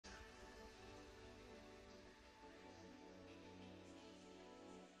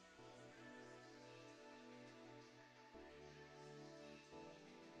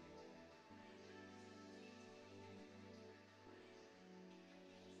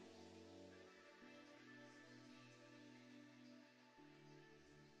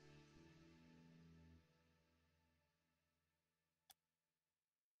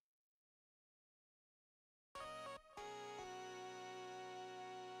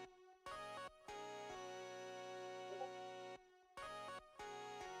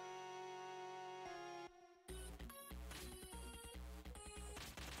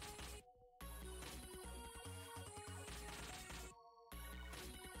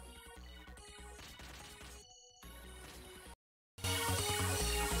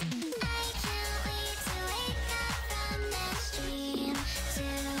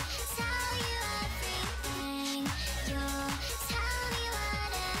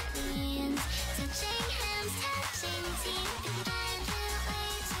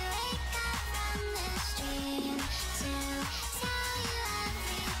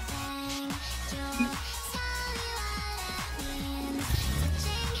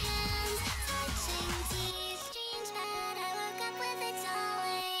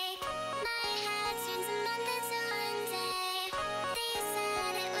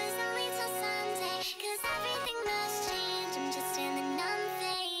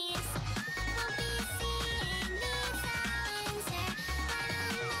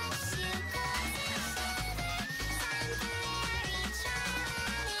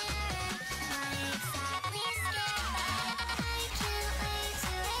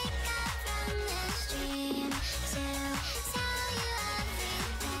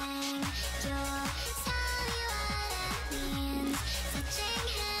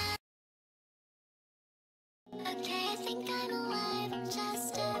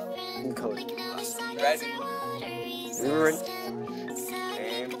in Cody. Red. We were in.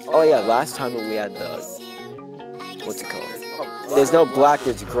 Ames. Oh yeah, last time we had the. What's it called? Oh, There's no black.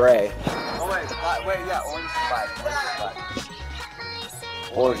 There's gray. Oh wait, yeah, orange and black.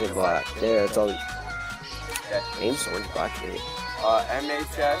 Orange and black. There, it's all. Okay. Ames, orange, black, maybe.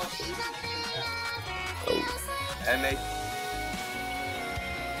 MHS. Oh. MH.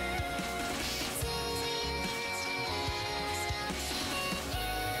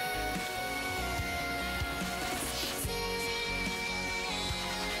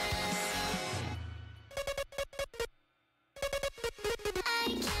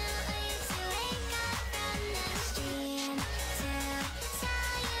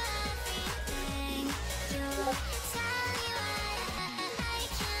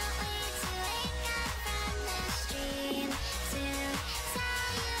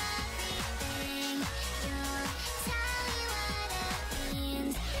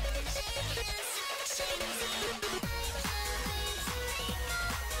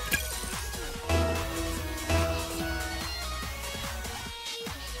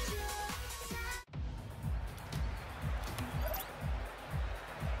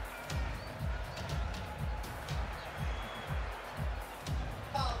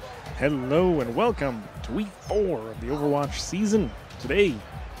 Hello and welcome to week 4 of the Overwatch season. Today,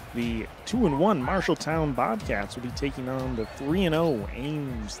 the 2-1 Marshalltown Bobcats will be taking on the 3-0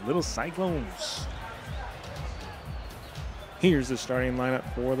 Ames Little Cyclones. Here's the starting lineup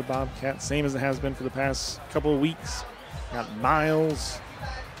for the Bobcats, same as it has been for the past couple of weeks. Got Miles,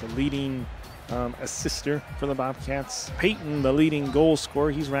 the leading assister for the Bobcats. Peyton, the leading goal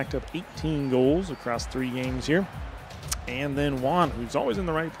scorer. He's racked up 18 goals across 3 games here. And then Juan, who's always in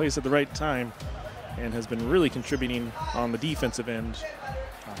the right place at the right time and has been really contributing on the defensive end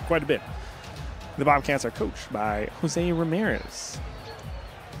quite a bit. The Bobcats are coached by Jose Ramirez.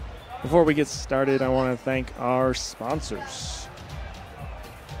 Before we get started, I want to thank our sponsors.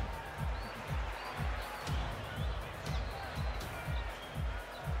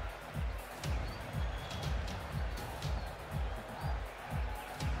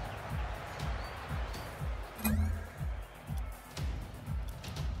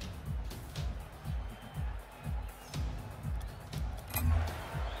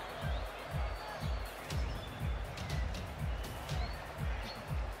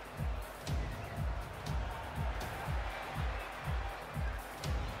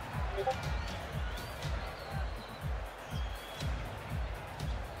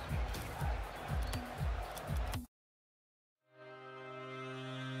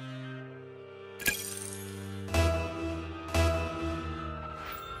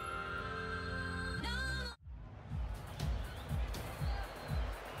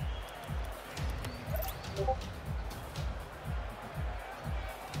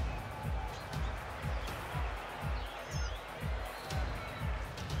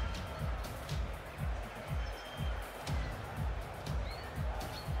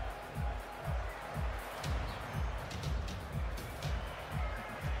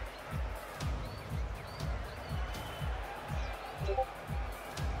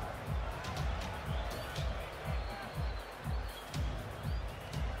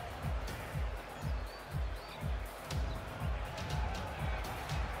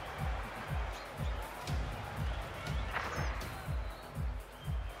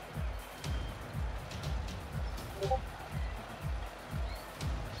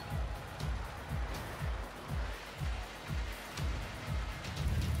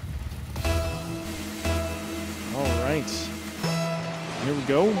 Here we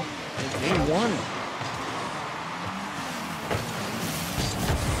go. Game 1.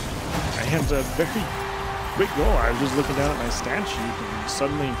 And a very quick goal. I was just looking down at my stat sheet and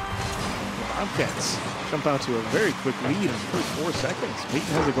suddenly the Bobcats jump out to a very quick lead in the first 4 seconds.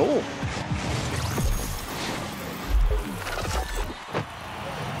 Peyton has a goal.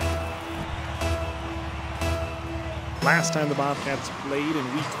 Last time the Bobcats played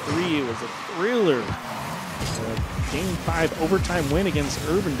in week 3, it was a thriller. Game 5 overtime win against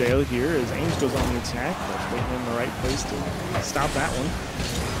Urbandale here as Ames goes on the attack, but Peyton in the right place to stop that one.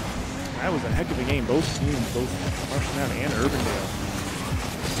 That was a heck of a game. Both teams, both Marshalltown and Urbandale,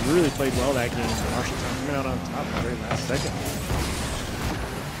 really played well that game. Marshalltown coming out on top in the very last second.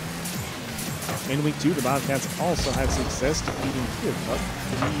 In week 2, the Bobcats also had success defeating Kid up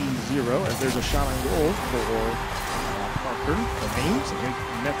 3-0 as there's a shot on goal for Parker of Ames, and he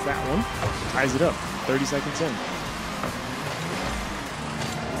nets that one, ties it up 30 seconds in.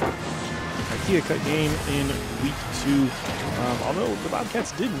 A cut game in week 2. Although the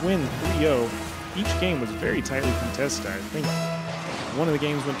Bobcats did win 3-0, each game was very tightly contested. I think One of the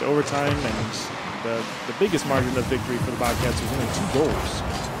games went to overtime, and the biggest margin of victory for the Bobcats was only 2 goals.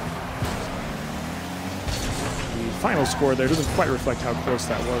 The final score there doesn't quite reflect how close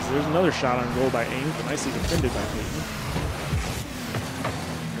that was. There's another shot on goal by Ames, but nicely defended by Peyton.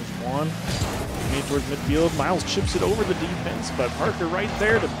 There's one. Made towards midfield. Miles chips it over the defense, but Parker right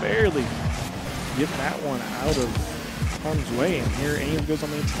there to barely get that one out of harm's way. And here Ames goes on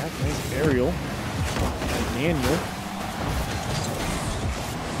the attack. Nice aerial by Daniel.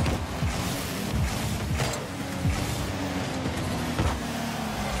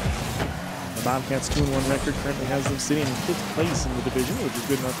 The Bobcats' 2-1 record currently has them sitting in 5th place in the division, which is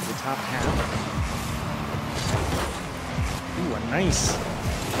good enough for the top half. Ooh, a nice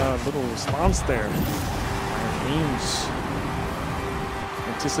little response there. Ames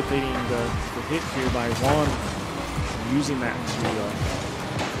anticipating the hit here by Juan, using that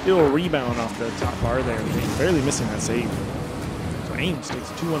to do a rebound off the top bar there, barely missing that save. So Ames takes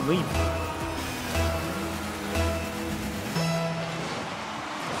a 2-1 lead.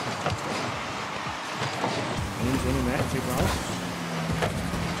 Ames winning that kickoff.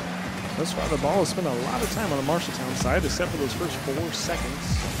 Thus far, the ball has spent a lot of time on the Marshalltown side, except for those first 4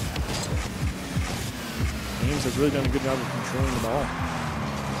 seconds. Ames has really done a good job of controlling the ball.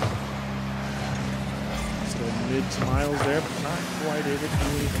 Still mid to Miles there, but not quite able to do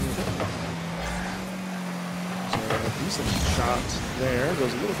anything with it. So a decent shot there.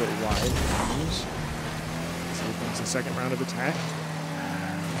 Goes a little bit wide for Ames. So he comes the second round of attack.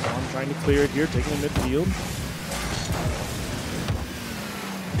 I'm trying to clear it here, taking the midfield.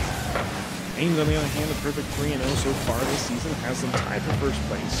 Ames, on the other hand, the perfect 3-0 so far this season, has them tied for first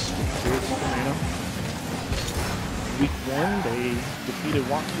place. Week 1, they defeated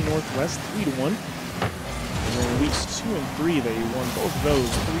Waukee Northwest 3-1. And then weeks 2 and 3, they won both of those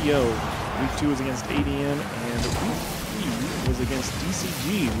 3-0. Week 2 was against ADM, and week 3 was against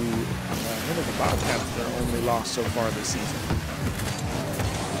DCG, who handled the Bobcats their only loss so far this season.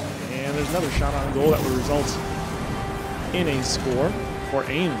 And there's another shot on goal that will result in a score for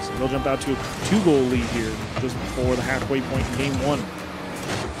Ames. They'll jump out to a 2-goal lead here just before the halfway point in game 1.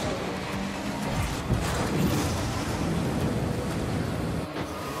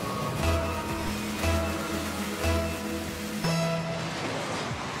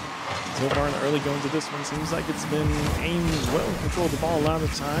 So far in the early goings of this one, seems like it's been Ames well controlled the ball a lot of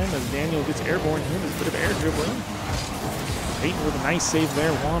the time as Daniel gets airborne here. There's a bit of air dribbling. Peyton with a nice save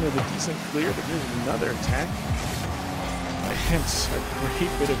there. Juan with a decent clear, but here's another attack. And a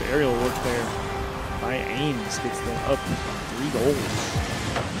great bit of aerial work there by Ames. Gets them up 3 goals.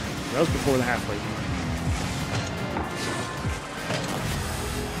 That was before the halfway point.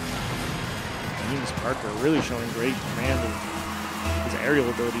 Ames Parker really showing great command of his aerial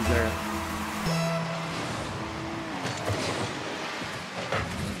abilities there.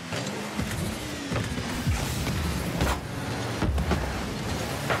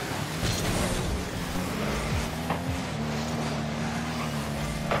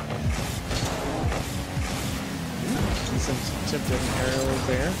 Attempted an aerial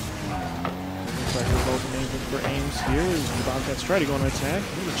there. Looks like we're both management for Ames here as the Bobcats try to go on an attack.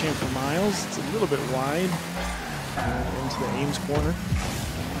 Here's a chance for Miles. It's a little bit wide into the Ames corner.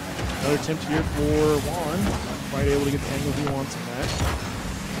 Another attempt here for Juan. Not quite able to get the angle he wants on that.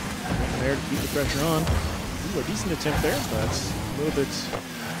 There to keep the pressure on. Ooh, a decent attempt there, but a little bit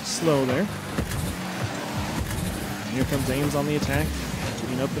slow there. And here comes Ames on the attack,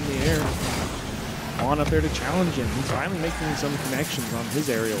 getting up in the air. On up there to challenge him. He's finally making some connections on his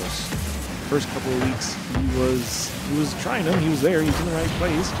aerials. First couple of weeks, he was trying them. He was there. He was in the right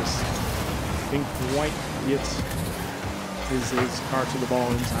place. Just didn't quite get his car to the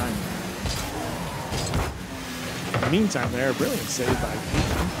ball in time. In the meantime, there, a brilliant save by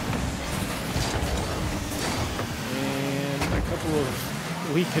Peyton. And a couple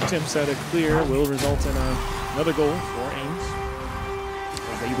of weak attempts at a clear will result in another goal for Ames.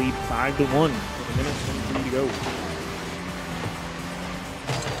 They lead 5-1 with a minute 23 to go.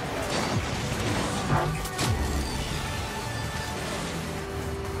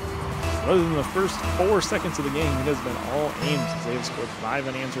 Other than the first 4 seconds of the game, it has been all Ames as they have scored 5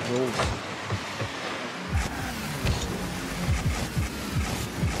 unanswered goals.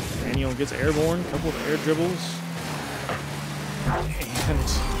 Daniel gets airborne, a couple of air dribbles. And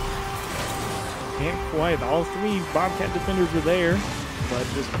can't quite, all 3 Bobcat defenders were there, but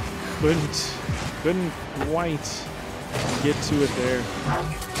just couldn't quite get to it there.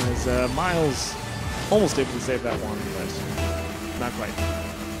 As Miles almost able to save that one, but not quite.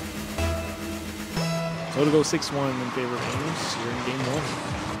 So to go 6-1 in favor of Ames here in game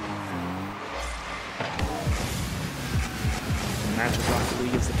 1. Matches Rocket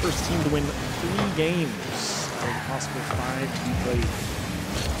League is the first team to win 3 games out of the possible 5 to be played.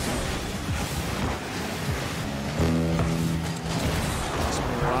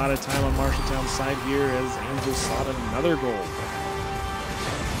 Spending a lot of time on Marshalltown's side here as Ames will slot another goal.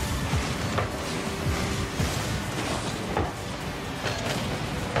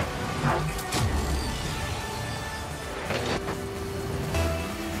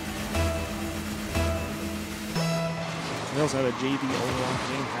 We also have a JV Oolong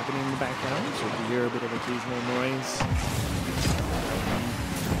game happening in the background, so you hear a bit of occasional noise.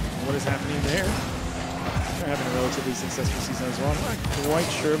 What is happening there? They're having a relatively successful season as well. I'm not quite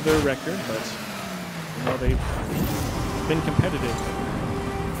sure of their record, but you know, they've been competitive.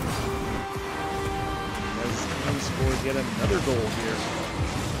 As Ames scored yet another goal here.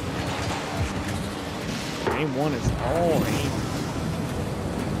 Game 1 is all Ames.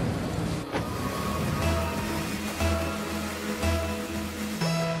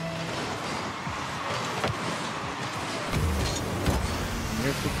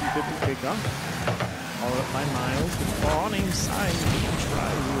 Near 50-50 kickoff. All up by Miles. The ball on Ames' side. He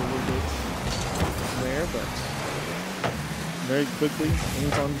tried to do a little bit there, but very quickly,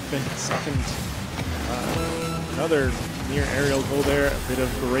 Ames on second. Another near aerial goal there. A bit of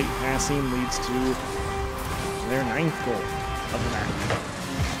great passing leads to their 9th goal of the match.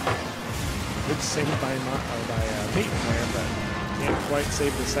 Good save by Peyton there, but can't quite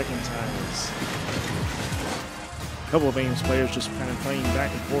save the second time. A couple of Ames players just kind of playing back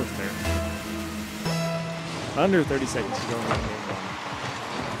and forth there. Under 30 seconds to go in game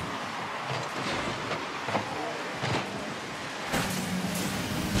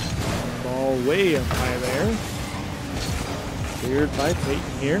 1. Ball way up high there. Cleared by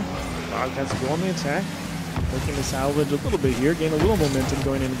Peyton here. Bobcats go on the attack. Looking to salvage a little bit here. Gain a little momentum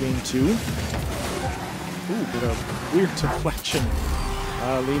going into game 2. Ooh, bit of weird deflection.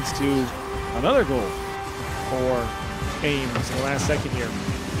 Leads to another goal for Ames in the last second here.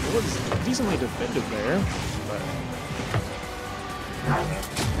 It was decently defended there, but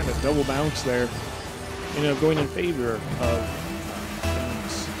kind of double bounce there. Ended up going in favor of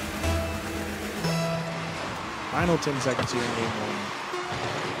Ames. Final 10 seconds here in game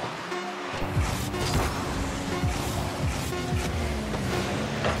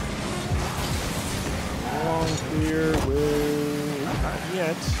 1. Long clear will not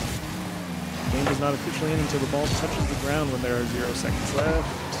yet. Game does not officially end until the ball touches the ground when there are 0 seconds left.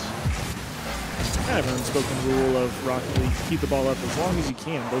 Kind of an unspoken rule of Rocket League. Keep the ball up as long as you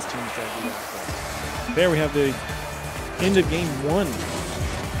can. Both teams try to do that. But there we have the end of game 1.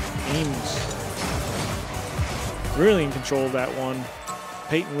 Ames really in control of that one.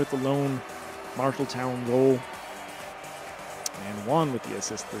 Peyton with the lone Marshalltown goal. And Juan with the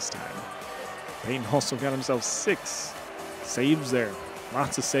assist this time. Peyton also got himself 6 saves there.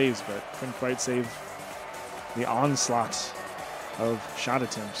 Lots of saves, but couldn't quite save the onslaught of shot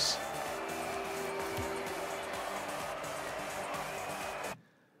attempts.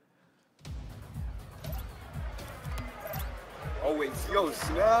 Oh wait, yo,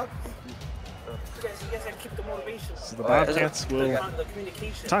 snap! You guys gotta keep the motivation. So the Bobcats will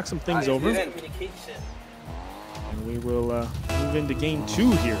talk some things over, and we will move into game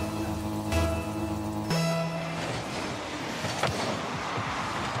 2 here.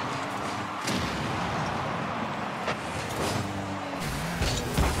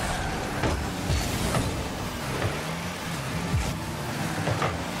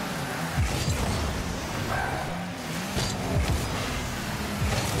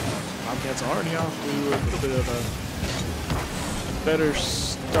 Bobcats already off to a little bit of a better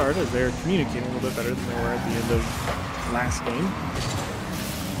start as they're communicating a little bit better than they were at the end of last game.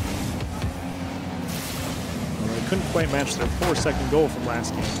 Well, they couldn't quite match their 4-second goal from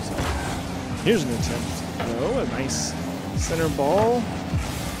last game. So here's an attempt. Oh, a nice center ball.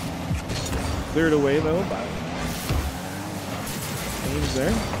 Cleared away though by Ames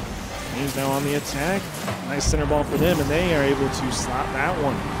there. Ames now on the attack. Nice center ball for them, and they are able to slot that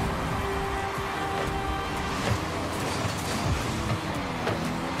one.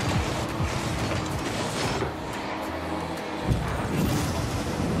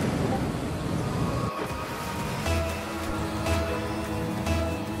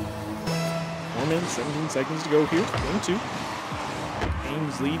 Minutes, 17 seconds to go here. Game 2.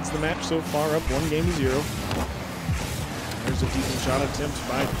 Ames leads the match so far, up 1 game to 0. There's a decent shot attempt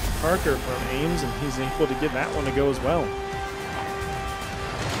by Parker from Ames, and he's able to get that one to go as well.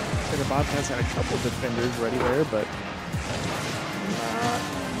 The Bobcats had a couple of defenders ready there, but not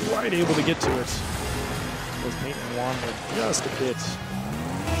quite able to get to it. Those Peyton and Juan were just a bit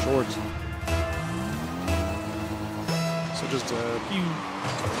short. So just a few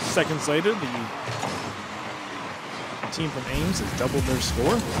seconds later, the team from Ames has doubled their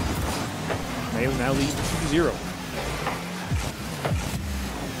score. They now lead 2-0.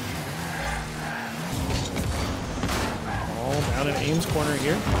 Ball down in Ames' corner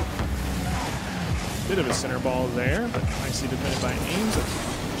here. Bit of a center ball there, but nicely defended by Ames.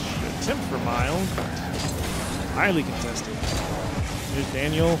 Attempt for Miles, but highly contested. Here's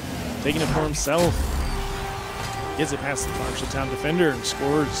Daniel taking it for himself. Gets it past the Marshalltown defender and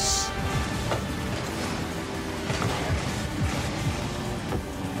scores.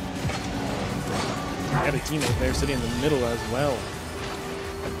 Had a teammate there sitting in the middle as well.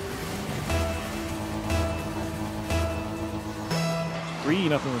 Three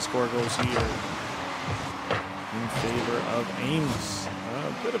nothing the score goes here in favor of Ames.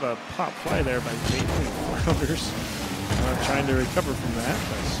 A bit of a pop fly there by Peyton and the Rounders. Trying to recover from that,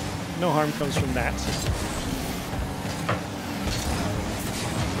 but no harm comes from that.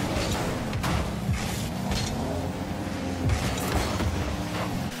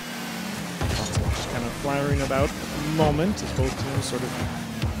 Just kind of flowering about at the moment as both teams sort of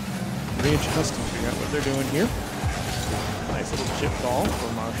readjust and figure out what they're doing here. Nice little chip ball for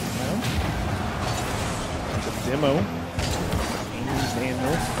Marshalltown. There's a demo. Ames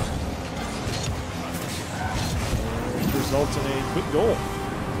Daniel. Which results in a quick goal.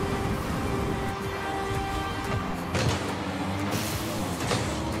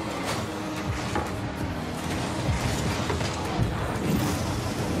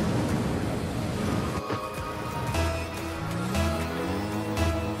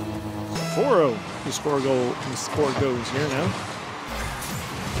 The score goes here now.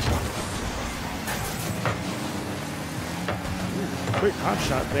 Quick hot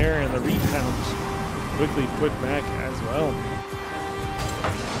shot there, and the rebound quickly put back as well.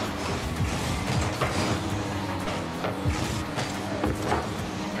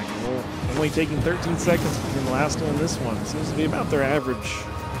 Only taking 13 seconds between the last one and this one. Seems to be about their average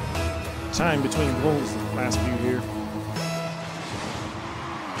time between goals the last few here.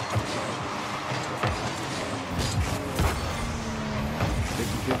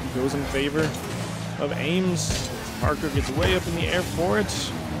 Goes in favor of Ames. Parker gets way up in the air for it.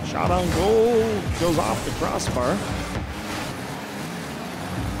 Shot on goal. Goes off the crossbar.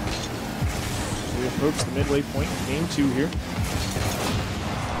 We approach the midway point in game 2 here.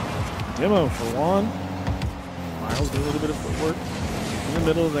 Demo for Juan. Miles doing a little bit of footwork in the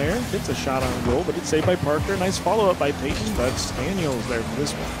middle there. Hits a shot on goal, but it's saved by Parker. Nice follow-up by Peyton, but Daniel's there for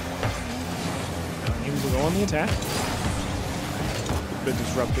this one. Now Ames will go on the attack. Bit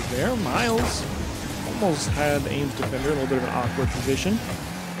disrupted there. Miles almost had Ames defender in a little bit of an awkward position,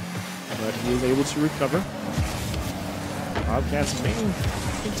 but he is able to recover. Bobcats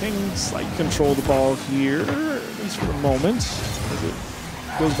maintaining slight control of the ball here, at least for the moment, as it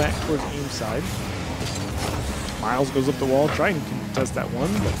goes back towards Ames' side. Miles goes up the wall, trying to contest that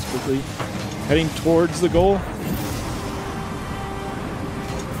one, but it's quickly heading towards the goal.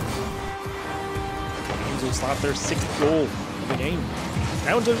 Ames will slot their 6th goal of the game.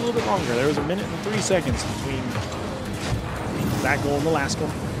 That one took a little bit longer. There was a minute and 3 seconds between that goal and the last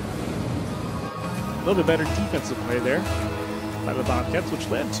one. A little bit better defensive play there by the Bobcats, which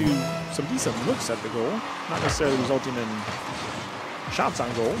led to some decent looks at the goal. Not necessarily resulting in shots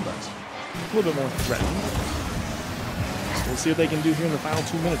on goal, but a little bit more threatening. So we'll see what they can do here in the final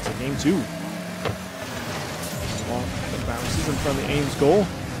 2 minutes of game 2. Ball bounces in front of the Ames goal.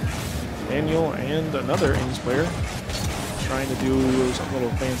 Daniel and another Ames player trying to do something a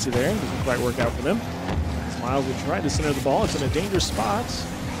little fancy there. Doesn't quite work out for them. Miles will try to center the ball. It's in a dangerous spot.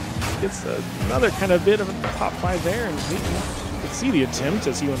 Gets another kind of bit of a pop fly there, and you can see the attempt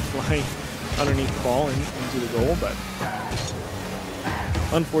as he went flying underneath the ball into the goal, but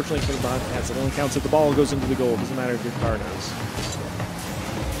unfortunately for the Bobcats, it only counts if the ball goes into the goal. It doesn't matter if your car does.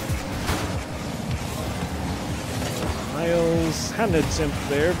 Miles had an attempt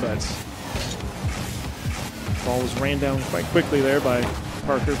there, but ball was ran down quite quickly there by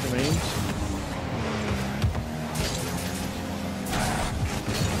Parker from Ames.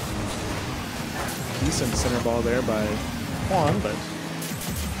 Decent center ball there by Juan, but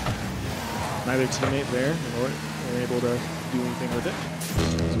neither teammate there were able to do anything with it.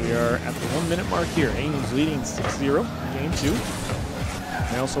 So we are at the 1 minute mark here. Ames leading 6-0 in game 2.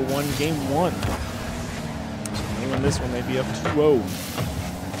 They also won game 1. So if they win this one, they'd be up 2-0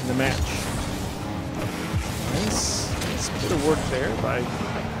 in the match. Nice bit of work there by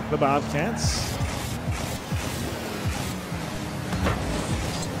the Bobcats.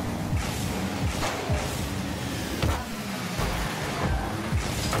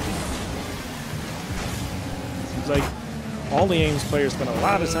 Seems like all the Ames players spend a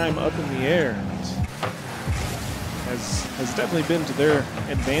lot of time up in the air. Has definitely been to their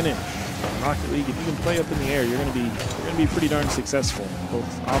advantage. In Rocket League, if you can play up in the air, you're going to be pretty darn successful,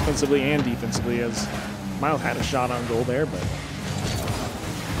 both offensively and defensively. As Miles had a shot on goal there, but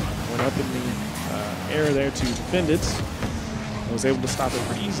went up in the air there to defend it. And was able to stop it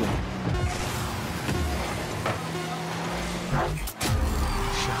pretty easily.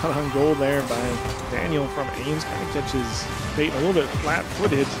 Shot on goal there by Daniel from Ames. Kind of catches Peyton a little bit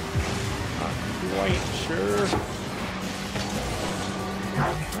flat-footed. Not quite sure.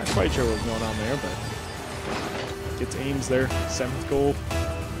 Not quite sure what's going on there, but gets Ames their 7th goal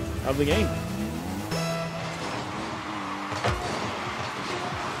of the game.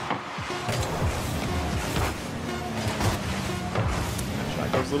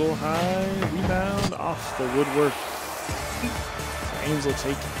 Shot goes a little high, rebound off the woodwork. So Ames will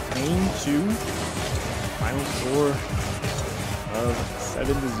take game 2, final score of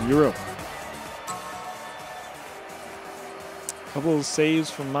 7-0. Couple of saves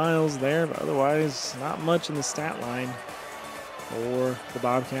from Miles there, but otherwise not much in the stat line for the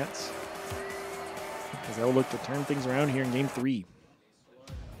Bobcats, as they'll look to turn things around here in game 3.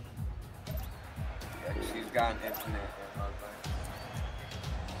 Yeah, she's gotten infinite.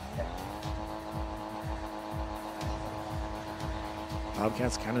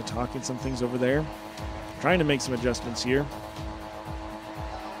 Bobcats kind of talking some things over there, trying to make some adjustments here.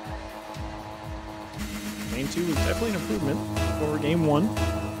 Game 2 was definitely an improvement over game 1,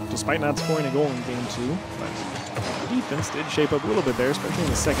 despite not scoring a goal in game 2. But the defense did shape up a little bit there, especially in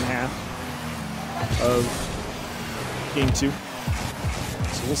the second half of game 2.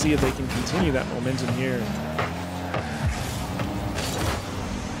 So we'll see if they can continue that momentum here and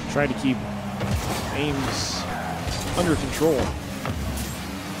try to keep Ames under control.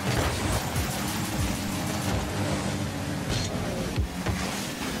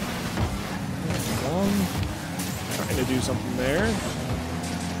 Trying to do something there.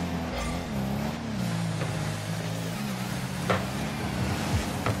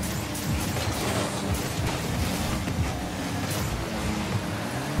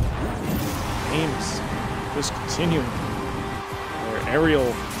 Ames just continuing their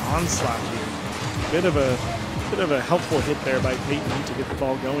aerial onslaught here. Bit of a helpful hit there by Peyton to get the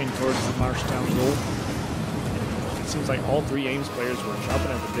ball going towards the Marshalltown goal. It seems like all 3 Ames players were chomping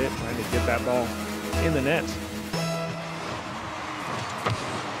at the bit trying to get that ball in the net.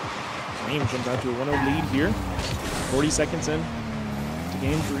 Ames jumps out to a 1-0 lead here. 40 seconds in to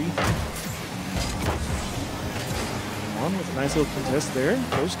game 3. On with a nice little contest there.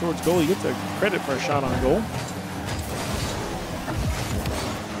 Goes towards goal. He gets a credit for a shot on goal.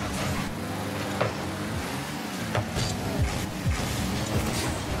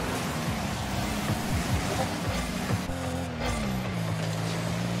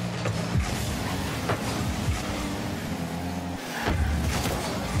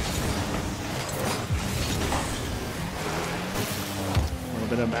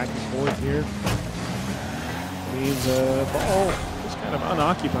 Back and forth here. Leaves a ball just kind of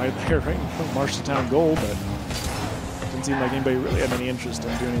unoccupied there right in front of Marshalltown goal, but didn't seem like anybody really had any interest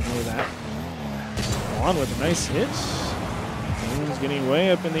in doing anything with that. On with a nice hit. Ames getting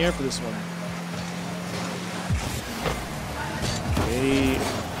way up in the air for this one.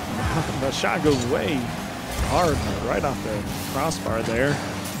 The shot goes way hard right off the crossbar there.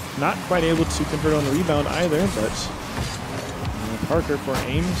 Not quite able to convert on the rebound either, but Parker for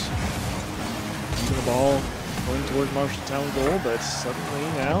Ames. Using the ball going towards Marshalltown goal, but suddenly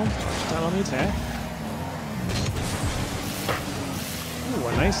now Marshalltown on the attack. Ooh, a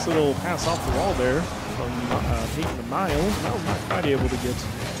nice little pass off the wall there from Peyton to Miles. Miles not quite able to get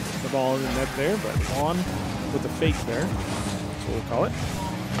the ball in the net there, but on with the fake there. That's what we'll call it.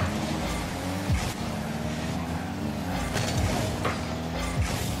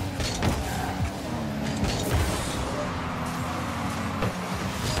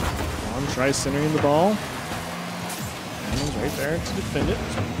 Tries centering the ball. Ames right there to defend it.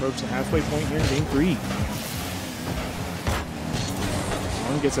 So we approach the halfway point here in game 3.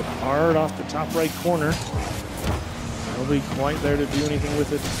 One gets it hard off the top right corner. Nobody quite there to do anything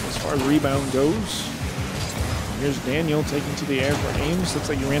with it as far as rebound goes. Here's Daniel taking to the air for Ames. Looks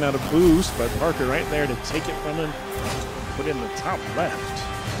like he ran out of boost, but Parker right there to take it from him. Put in the top left.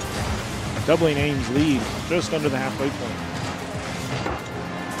 Doubling Ames' lead just under the halfway point.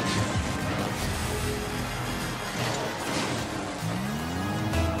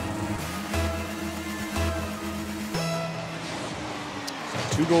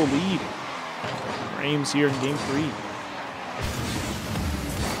 Two-goal lead for Ames here in game 3.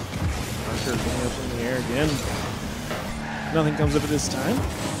 Parker going up in the air again. Nothing comes of it this time.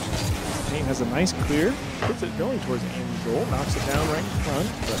 Payne has a nice clear. Puts it going towards Ames' goal. Knocks it down right in front.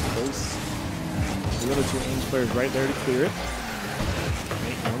 But both the other two Ames players right there to clear it.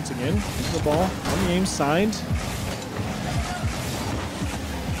 Payne once again keeping the ball on the Ames side.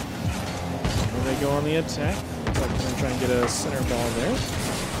 Here they go on the attack. Looks like they're going to try and get a center ball there.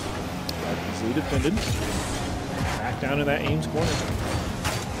 But easily defended. Back down to that Ames corner.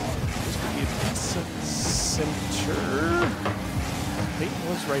 This could be a decent center. Peyton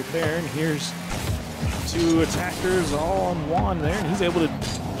was right there, and here's two attackers all on one there, and he's able to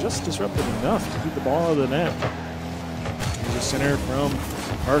just disrupt it enough to keep the ball out of the net. Here's a center from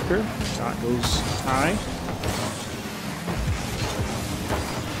Parker. Shot goes high.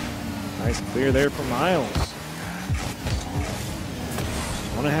 Nice clear there from Miles.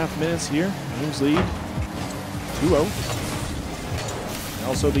 1.5 minutes here. Ames lead 2-0. They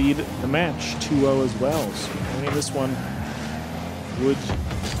also lead the match 2-0 as well. So winning this one would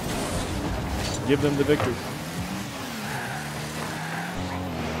give them the victory.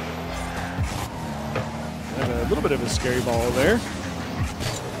 And a little bit of a scary ball there.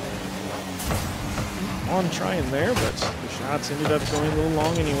 On trying there, but the shots ended up going a little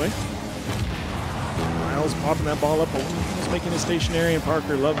long anyway. Miles popping that ball up, almost making it stationary, and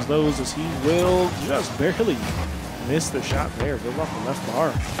Parker loves those as he will just barely miss the shot there. Goes off the left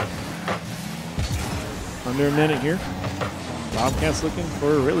bar. Under a minute here. Bobcats looking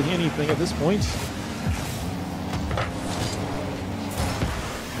for really anything at this point.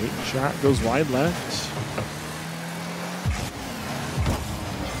 Peyton shot goes wide left.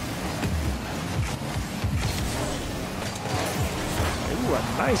 Ooh, a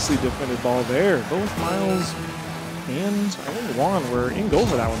nicely defended ball there. Both Miles and I think Juan were in goal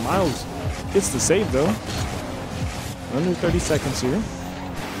for that one. Miles gets the save though. Under 30 seconds here.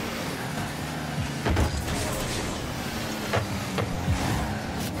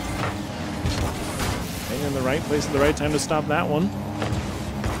 In the right place at the right time to stop that one.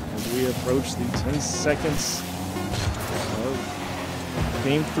 As we approach the 10 seconds of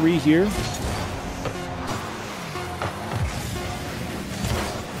game 3 here.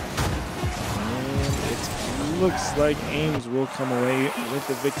 And it looks like Ames will come away with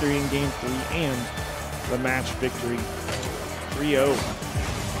the victory in game 3 and the match victory 3-0.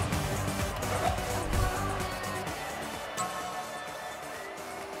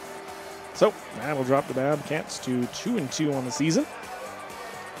 So that'll drop the Bobcats to 2-2 on the season.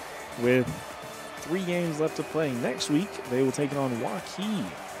 With 3 games left to play next week, they will take on Waukee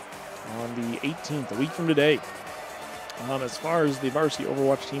on the 18th, a week from today. As far as the varsity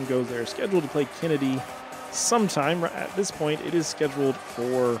Overwatch team goes, they're scheduled to play Kennedy sometime. At this point, it is scheduled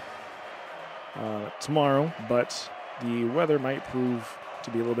for tomorrow, but the weather might prove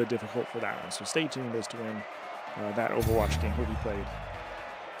to be a little bit difficult for that one. So stay tuned as to when that Overwatch game will be played.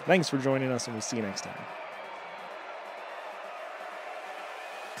 Thanks for joining us, and we'll see you next time.